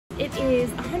It is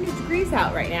 100 degrees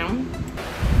out right now.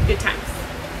 Good times.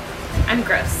 I'm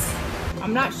gross.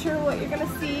 I'm not sure what you're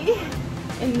gonna see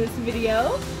in this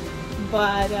video,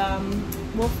 but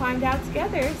we'll find out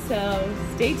together, so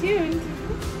stay tuned.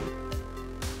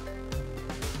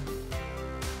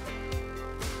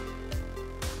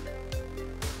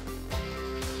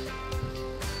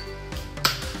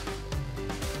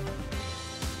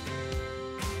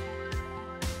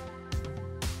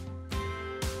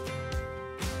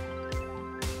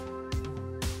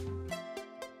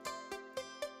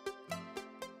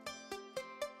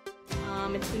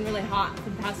 It's been really hot for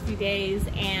the past few days,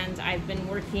 and I've been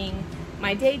working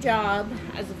my day job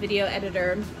as a video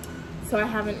editor, so I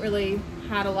haven't really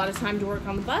had a lot of time to work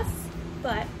on the bus,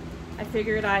 but I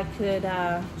figured I could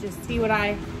just see what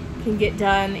I can get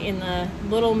done in the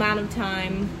little amount of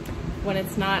time when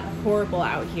it's not horrible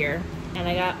out here. And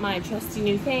I got my trusty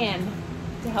new fan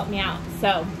to help me out,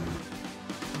 so.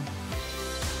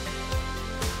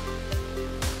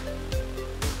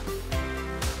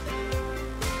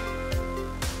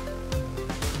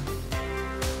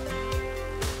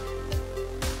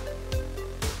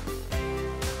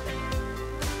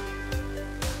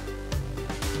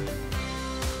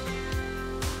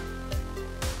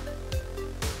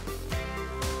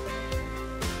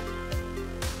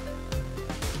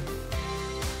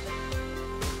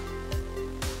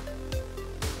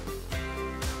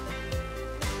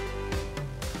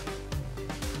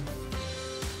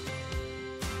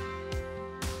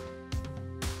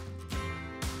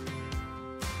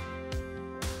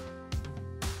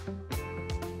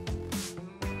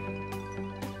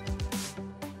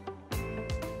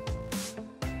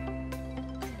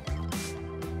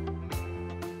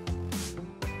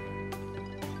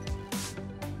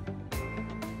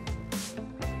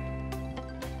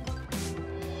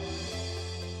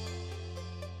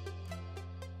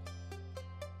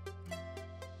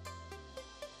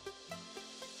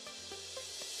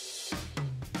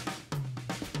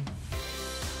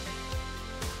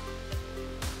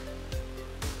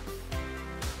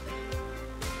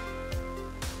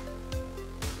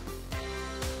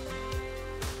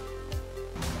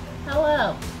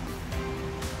 Hello.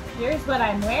 Here's what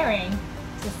I'm wearing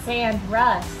to sand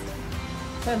rust,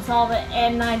 since all the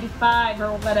N95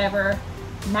 or whatever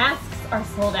masks are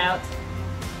sold out.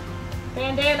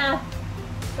 Bandana,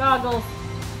 goggles,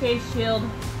 face shield,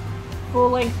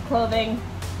 full-length clothing.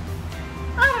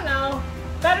 I don't know,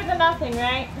 better than nothing,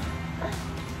 right?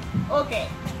 Okay.